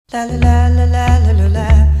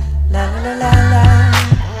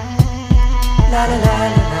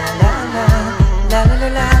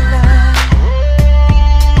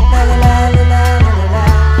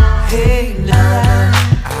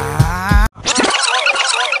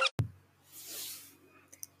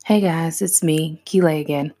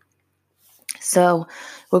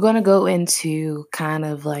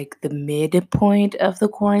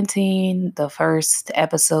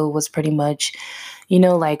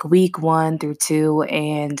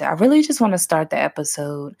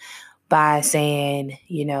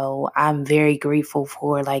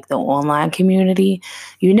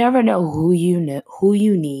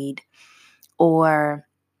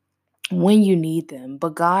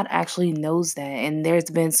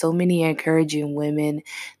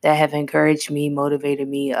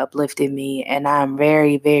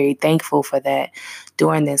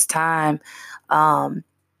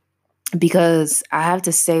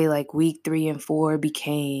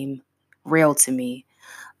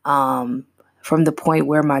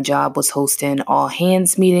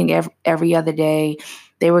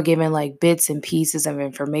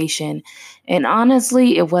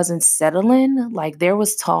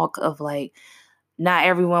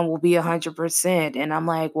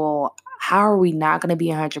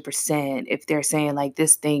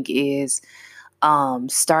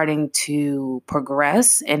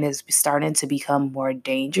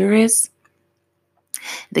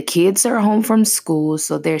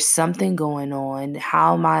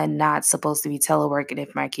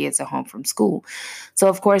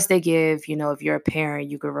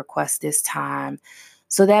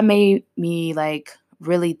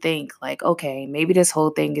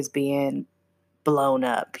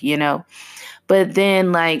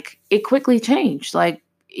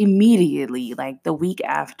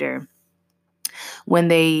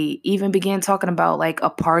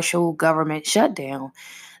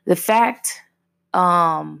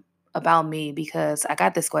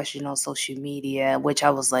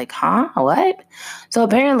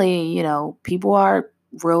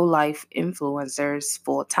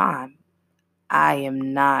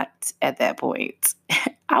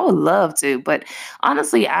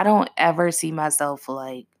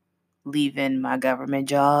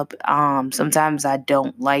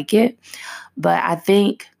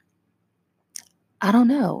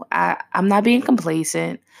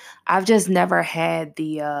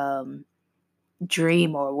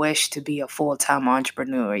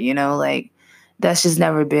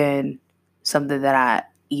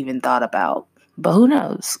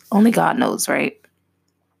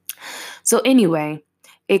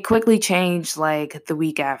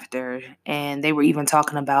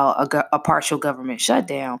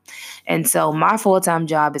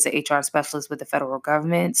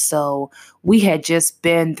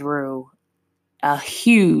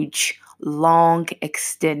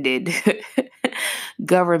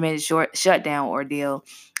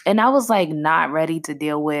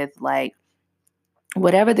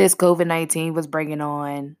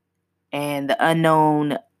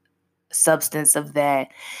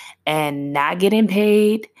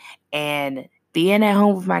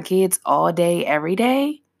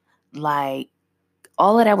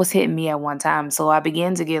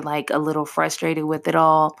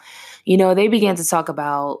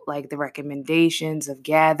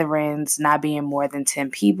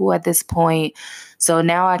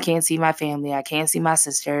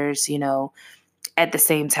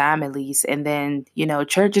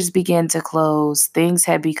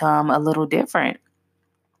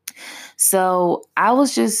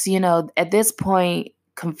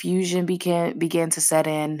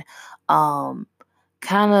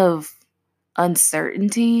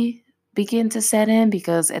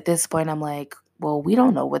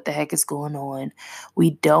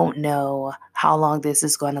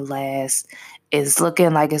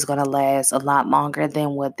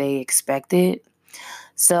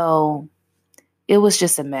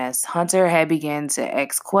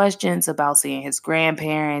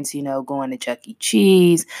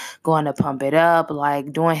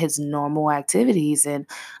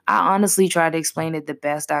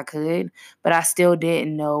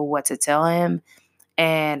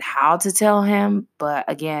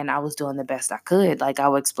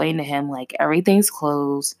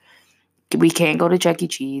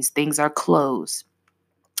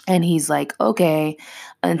And he's like, okay,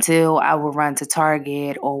 until I will run to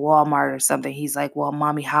Target or Walmart or something. He's like, well,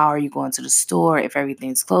 mommy, how are you going to the store if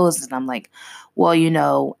everything's closed? And I'm like,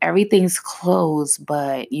 well, everything's closed,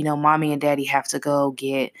 but, mommy and daddy have to go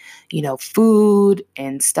get, food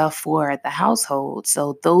and stuff for the household.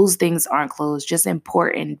 So those things aren't closed, just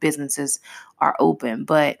important businesses are open.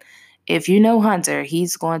 But if you know Hunter,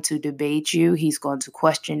 he's going to debate you. He's going to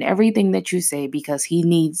question everything that you say because he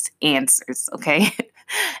needs answers, okay?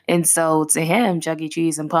 And so to him, Chuck E.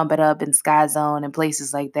 Cheese and Pump It Up and Sky Zone and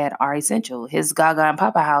places like that are essential. His Gaga and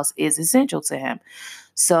Papa House is essential to him.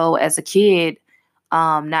 So as a kid,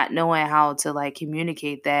 not knowing how to like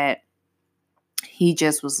communicate that, he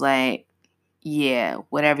just was like, yeah,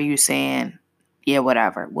 whatever you're saying, yeah,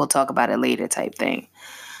 whatever. We'll talk about it later type thing.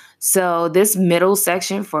 So this middle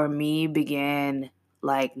section for me began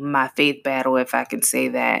like my faith battle, if I can say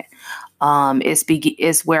that.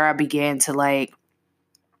 It's where I began to like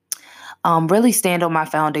really stand on my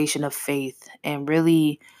foundation of faith and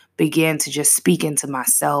really begin to just speak into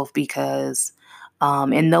myself because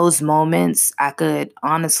in those moments, I could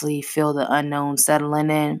honestly feel the unknown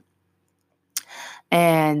settling in.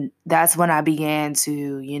 And that's when I began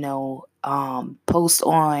to, post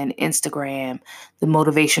on Instagram the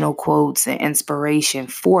motivational quotes and inspiration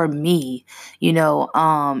for me.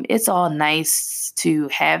 It's all nice to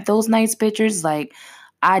have those nice pictures. Like,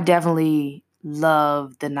 I definitely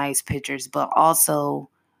love the nice pictures, but also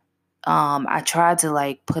I try to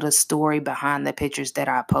like put a story behind the pictures that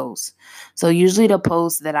I post. So usually the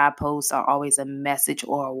posts that I post are always a message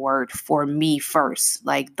or a word for me first.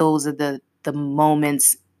 Like those are the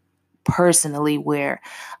moments personally where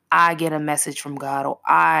I get a message from God or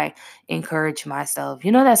I encourage myself.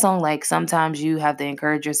 You know that song like sometimes you have to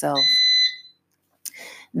encourage yourself.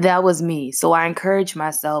 That was me. So I encourage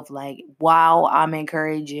myself like while I'm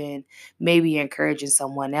maybe encouraging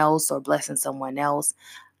someone else or blessing someone else,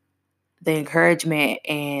 the encouragement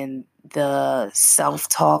and the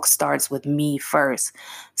self-talk starts with me first.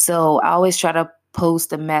 So I always try to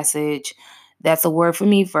post a message that's a word for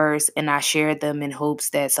me first, and I share them in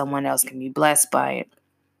hopes that someone else can be blessed by it.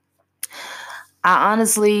 I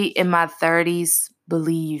honestly, in my 30s,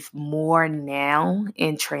 believe more now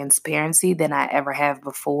in transparency than I ever have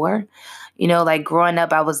before. Like growing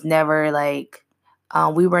up, I was never like,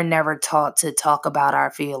 we were never taught to talk about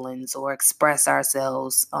our feelings or express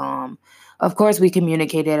ourselves. Of course, we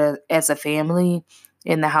communicated as a family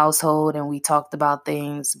in the household and we talked about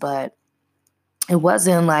things, but it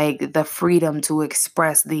wasn't like the freedom to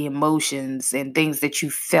express the emotions and things that you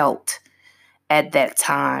felt at that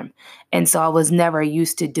time. And so I was never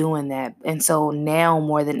used to doing that. And so now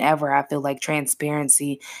more than ever, I feel like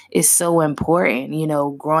transparency is so important.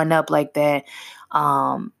 Growing up like that,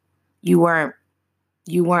 you weren't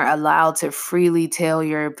allowed to freely tell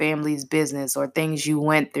your family's business or things you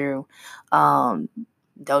went through. Don't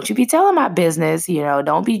you be telling my business,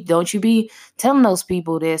 don't you be telling those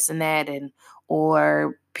people this and that, and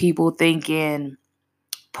or people thinking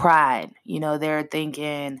pride, they're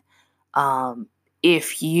thinking,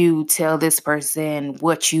 if you tell this person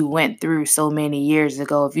what you went through so many years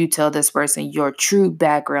ago, if you tell this person your true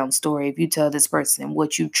background story, if you tell this person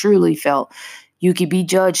what you truly felt, you could be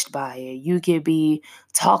judged by it. You could be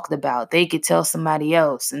talked about. They could tell somebody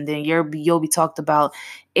else, and then you'll be talked about.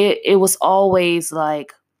 It was always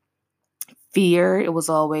like fear. It was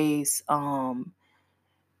always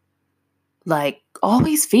like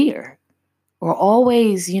always fear. Or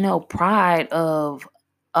always, pride of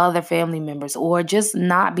other family members or just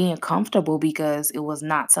not being comfortable because it was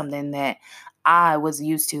not something that I was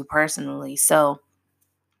used to personally. So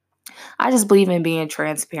I just believe in being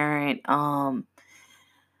transparent. I'm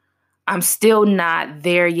still not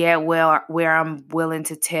there yet where I'm willing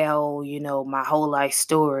to tell, my whole life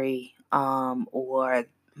story or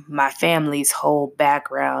my family's whole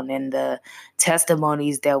background and the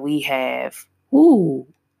testimonies that we have. Ooh,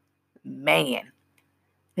 man.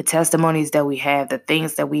 The testimonies that we have, the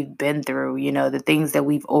things that we've been through, the things that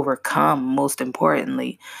we've overcome, most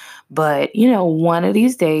importantly. But, one of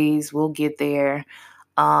these days we'll get there.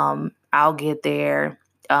 I'll get there.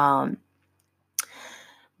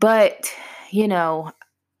 But,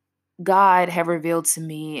 God have revealed to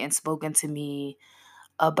me and spoken to me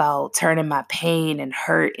about turning my pain and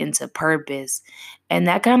hurt into purpose. And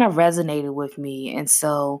that kind of resonated with me. And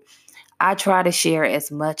so I try to share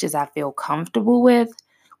as much as I feel comfortable with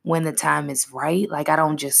when the time is right. Like, I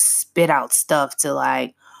don't just spit out stuff to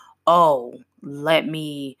like, oh, let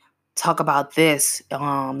me talk about this.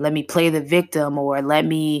 Let me play the victim or let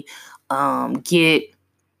me get,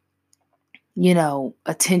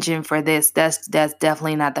 attention for this. That's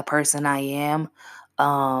definitely not the person I am.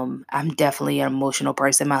 I'm definitely an emotional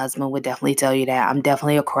person. My husband would definitely tell you that. I'm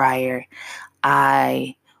definitely a crier.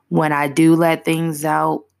 When I do let things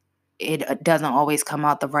out, it doesn't always come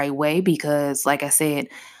out the right way because, like I said,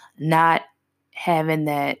 not having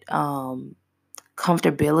that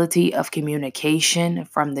comfortability of communication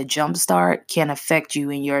from the jump start can affect you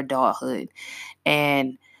in your adulthood.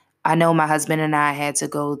 And I know my husband and I had to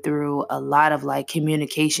go through a lot of like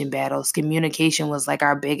communication battles. Communication was like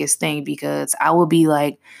our biggest thing because I would be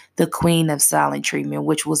like the queen of silent treatment,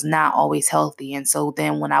 which was not always healthy. And so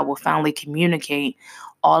then when I would finally communicate,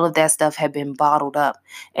 all of that stuff had been bottled up.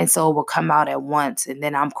 And so it would come out at once. And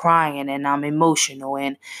then I'm crying and I'm emotional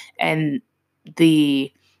and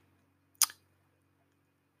the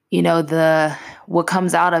the what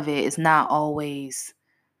comes out of it is not always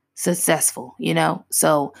successful.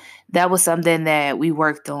 So that was something that we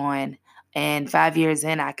worked on, and 5 years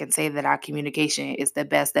in, I can say that our communication is the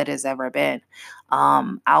best that has ever been.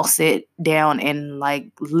 I'll sit down and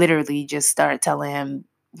like literally just start telling him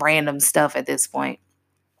random stuff at this point.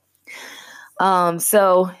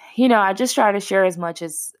 So I just try to share as much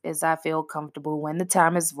as I feel comfortable when the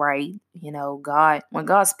time is right. When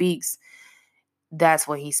God speaks, that's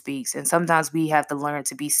when he speaks. And sometimes we have to learn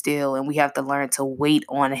to be still, and we have to learn to wait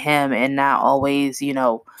on him and not always,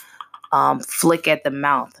 flick at the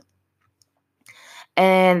mouth.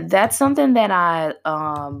 And that's something that I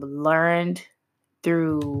learned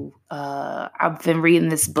through, I've been reading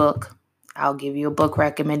this book. I'll give you a book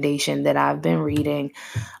recommendation that I've been reading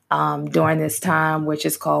during this time, which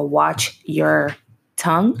is called Watch Your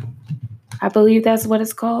Tongue. I believe that's what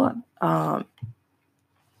it's called.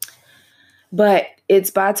 But it's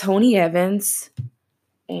by Tony Evans,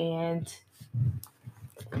 and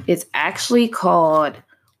it's actually called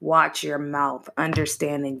Watch Your Mouth,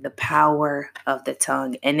 Understanding the Power of the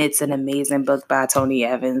Tongue. And it's an amazing book by Tony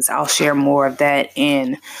Evans. I'll share more of that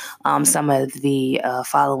in some of the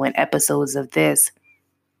following episodes of this.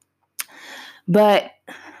 But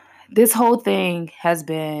this whole thing has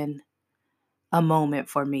been a moment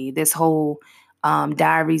for me. This whole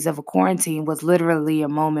Diaries of a Quarantine was literally a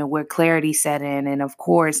moment where clarity set in. And of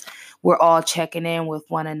course, we're all checking in with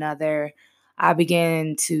one another. I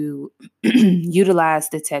began to utilize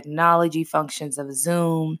the technology functions of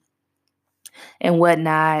Zoom and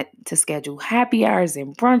whatnot to schedule happy hours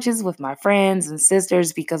and brunches with my friends and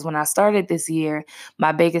sisters, because when I started this year,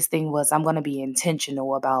 my biggest thing was I'm going to be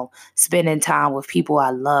intentional about spending time with people I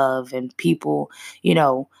love and people,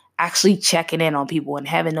 actually checking in on people and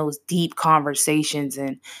having those deep conversations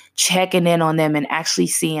and checking in on them and actually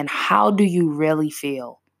seeing how do you really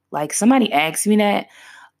feel. Like somebody asked me that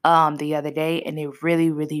the other day, and it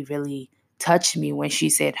really, really, really touched me when she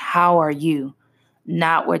said, "How are you?"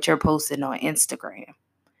 Not what you're posting on Instagram.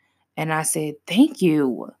 And I said, thank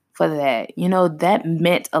you for that. That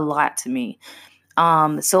meant a lot to me.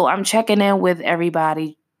 So I'm checking in with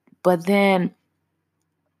everybody, but then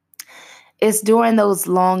it's during those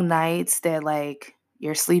long nights that like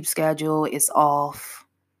your sleep schedule is off,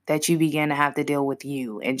 that you begin to have to deal with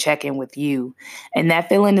you and check in with you. And that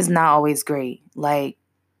feeling is not always great. Like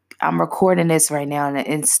I'm recording this right now and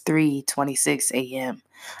it's 3:26 a.m.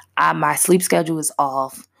 My sleep schedule is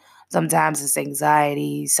off. Sometimes it's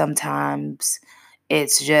anxiety. Sometimes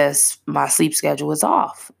it's just my sleep schedule is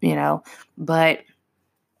off, But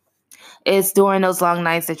it's during those long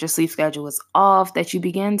nights that your sleep schedule is off that you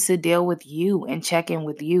begin to deal with you and check in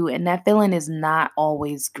with you. And that feeling is not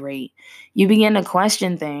always great. You begin to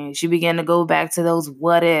question things. You begin to go back to those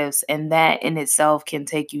what ifs. And that in itself can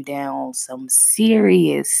take you down some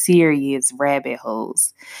serious, serious rabbit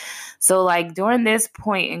holes. So, like during this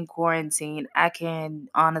point in quarantine, I can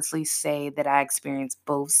honestly say that I experienced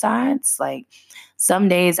both sides. Like some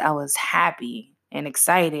days I was happy and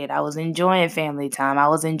excited. I was enjoying family time. I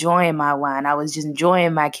was enjoying my wine. I was just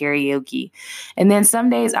enjoying my karaoke. And then some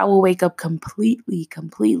days I will wake up completely,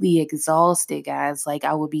 completely exhausted, guys. Like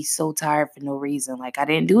I would be so tired for no reason. Like I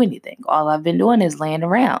didn't do anything. All I've been doing is laying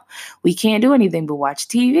around. We can't do anything but watch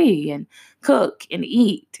TV and cook and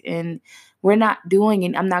eat. And we're not doing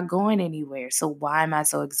it. I'm not going anywhere. So why am I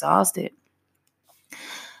so exhausted?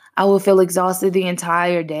 I would feel exhausted the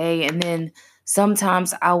entire day. And then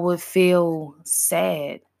sometimes I would feel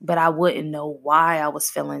sad, but I wouldn't know why I was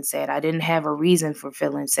feeling sad. I didn't have a reason for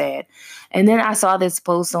feeling sad. And then I saw this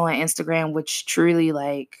post on Instagram, which truly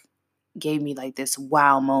like gave me like this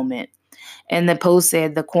wow moment. And the post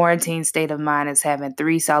said the quarantine state of mind is having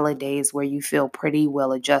 3 solid days where you feel pretty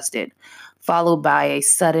well adjusted, followed by a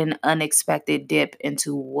sudden unexpected dip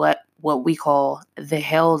into what we call the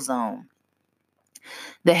hell zone.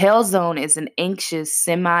 The hell zone is an anxious,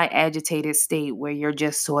 semi-agitated state where you're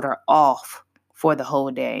just sort of off for the whole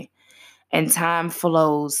day. And time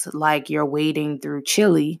flows like you're wading through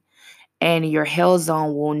chili, and your hell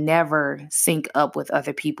zone will never sync up with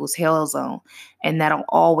other people's hell zone. And that'll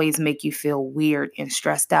always make you feel weird and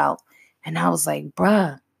stressed out. And I was like,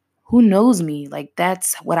 bruh, who knows me? Like,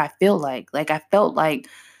 that's what I feel like. Like, I felt like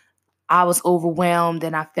I was overwhelmed,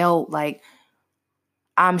 and I felt like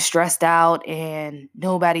I'm stressed out and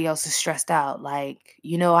nobody else is stressed out. Like,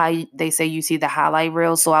 you know how they say you see the highlight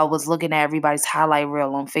reel? So I was looking at everybody's highlight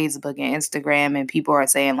reel on Facebook and Instagram, and people are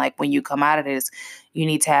saying, like, when you come out of this, you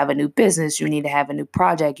need to have a new business, you need to have a new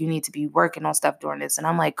project, you need to be working on stuff during this. And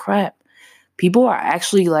I'm like, crap, people are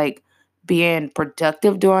actually like being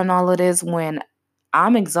productive during all of this when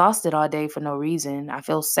I'm exhausted all day for no reason. I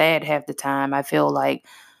feel sad half the time. I feel like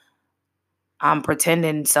I'm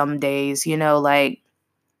pretending some days,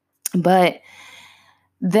 but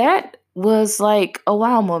that was like a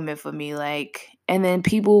wow moment for me. Like, and then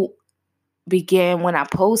when I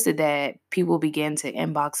posted that, people began to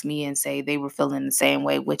inbox me and say they were feeling the same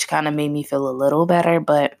way, which kind of made me feel a little better,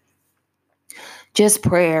 but just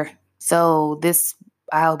prayer. So this,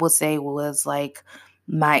 I would say, was like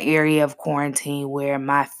my area of quarantine where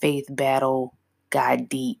my faith battle got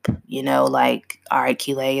deep, like, all right,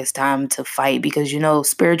 Keelay, it's time to fight, because,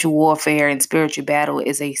 spiritual warfare and spiritual battle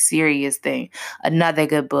is a serious thing. Another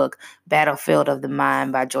good book, Battlefield of the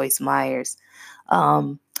Mind by Joyce Myers.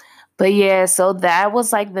 But yeah, so that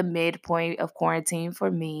was like the midpoint of quarantine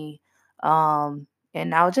for me. And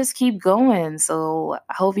I'll just keep going. So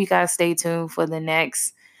I hope you guys stay tuned for the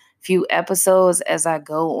next few episodes as I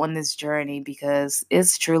go on this journey, because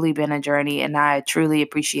it's truly been a journey, and I truly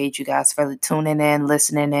appreciate you guys for tuning in,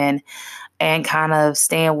 listening in, and kind of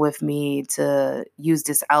staying with me to use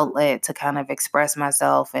this outlet to kind of express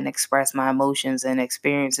myself and express my emotions and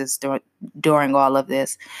experiences during all of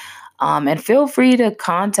this. And feel free to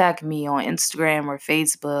contact me on Instagram or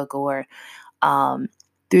Facebook or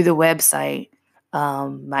through the website.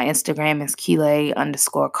 My Instagram is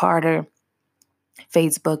Keelay_Carter.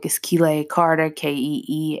 Facebook is Keelay Carter,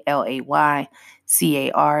 KeeLayCarter.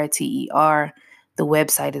 The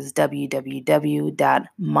website is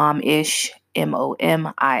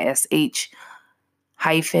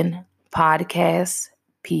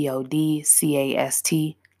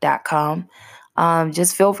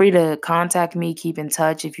Just feel free to contact me, keep in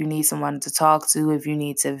touch if you need someone to talk to, if you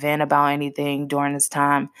need to vent about anything during this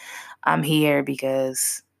time. I'm here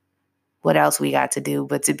because what else we got to do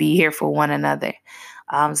but to be here for one another.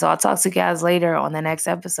 So I'll talk to you guys later on the next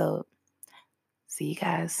episode. See you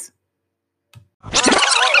guys.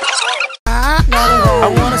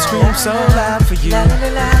 I wanna scream so loud for you,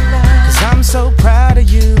 'cause I'm so proud of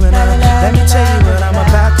you. And let me tell you what I'm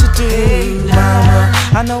about to do, mama.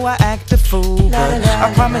 I know I act a fool, but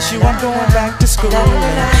I promise you I'm going back to school.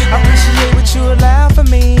 And I appreciate what you allow for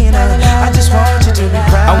me, and I just want you to be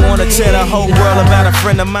proud. I wanna tell the whole world about a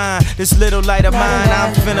friend of mine. This little light of mine,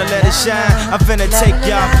 I'm finna let it shine. I'm finna take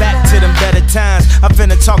y'all back to them better times. I'm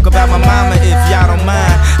finna talk about my mama if y'all don't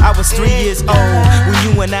mind. I was 3 years old when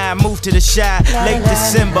you and I moved to the Chi. Late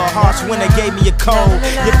December, harsh winter gave me a cold.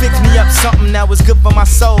 You fixed me up something that was good for my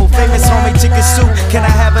soul. Famous homemade chicken soup, can I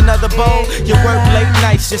have another bowl? You work late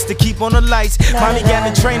nights just to keep on the lights. Mommy got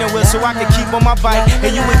me training wheels so I could keep on my bike.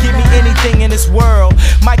 And you would give me anything in this world.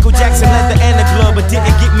 Michael Jackson leather and the glove, but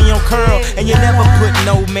didn't get me on curl. And you never put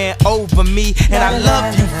no man over me, and I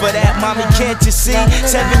love you for that, mommy, can't you see?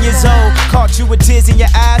 7 years old, caught you with tears in your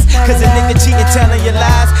eyes, 'cause a nigga cheating, telling you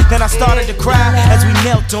lies. Then I started to cry as we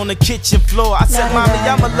knelt on the kitchen floor. I said, mommy,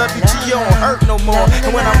 I'ma love you till you don't hurt no more.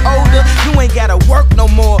 And when I'm older, you ain't gotta work no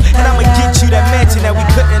more. And I'ma get you that mansion that we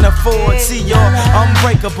couldn't afford. See, you're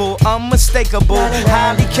unbreakable, unmistakable,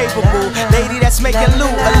 highly capable lady that's making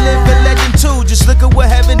loot, a living legend too. Just look at what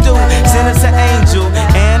heaven do, send us an angel,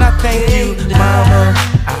 and I thank you, mama.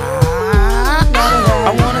 I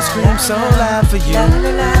wanna scream so loud for you,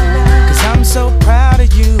 'cause I'm so proud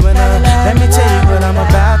of you. And let me tell you what I'm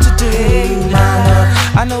about to do, mama.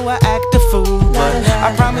 I know I act a fool, but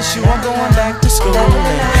I promise you I'm going back to school.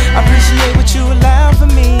 And I appreciate what you allow for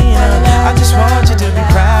me, and I just want you to be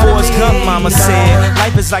proud of me. Forrest Gump, mama said,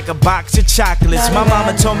 life is like a box of chocolates. My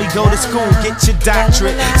mama told me go to school, get your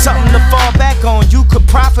doctorate. Something to fall back on, you could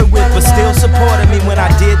profit with, but still supported me when I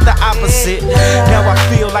did the opposite. Now I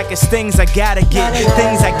feel like it's things I gotta get,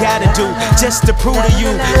 things I gotta do, just to prove to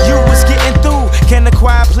you, you was getting through. Can the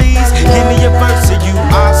choir please give me a verse of you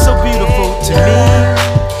are so beautiful to me?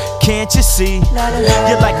 Can't you see?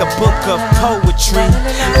 You're like a book of poetry.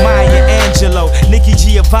 Maya Angelou, Nikki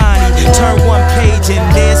Giovanni. Turn one page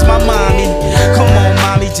and there's my mommy. Come on,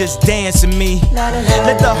 mommy, just dance with me.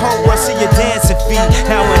 Let the whole world see your dancing feet.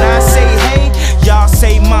 Now when I say hey,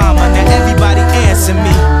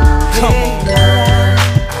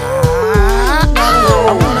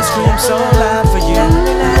 so loud for you,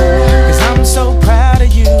 cause I'm so proud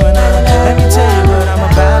of you. And let me tell you what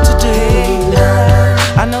I'm about to do.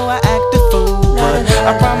 I know I act a fool, but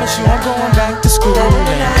I promise you I'm going back to school.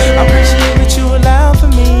 And I appreciate that you allowed for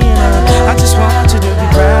me, and I just want you to be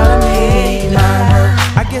proud of me, mama.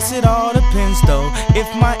 I guess it all depends though, if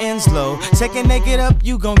my end's low. Second naked up,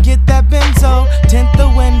 you gon' get that benzo. Tint the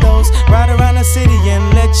windows, ride around the city and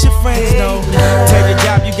let your friends know. Tell your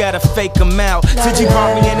job you gotta fake them out. Since you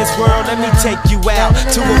brought me in this world, let me take you out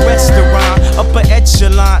to a restaurant, upper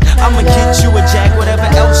echelon. I'ma get you a Jag, whatever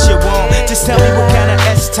else you want. Just tell me what kind of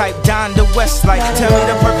S-type, Don the West like. Tell me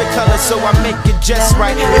the perfect color so I make it just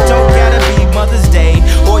right. It don't gotta be Mother's Day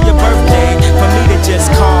or your birthday for me to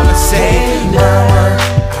just call and say,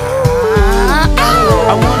 mama,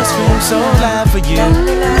 I wanna scream so loud for you,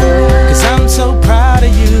 cause I'm so proud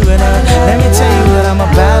of you. And let me tell you what I'm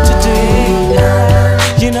about to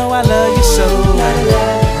do. You know I love you so,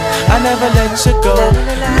 I never let you go.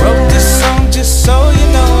 Wrote this song just so you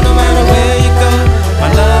know, no matter where you go,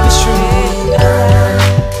 my love is true.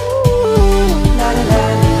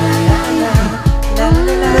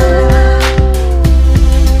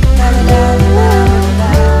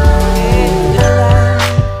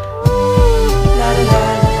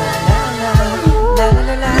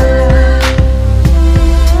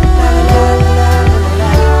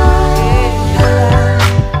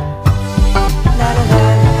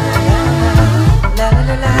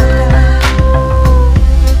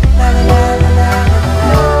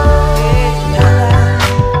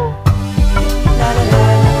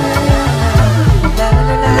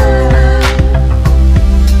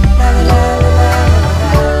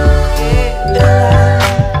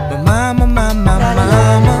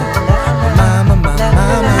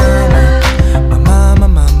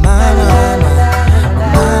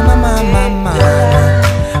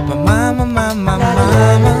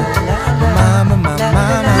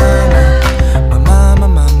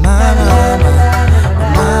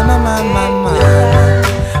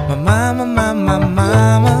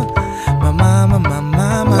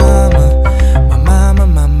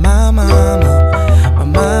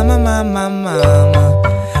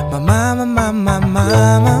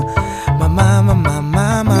 My mama,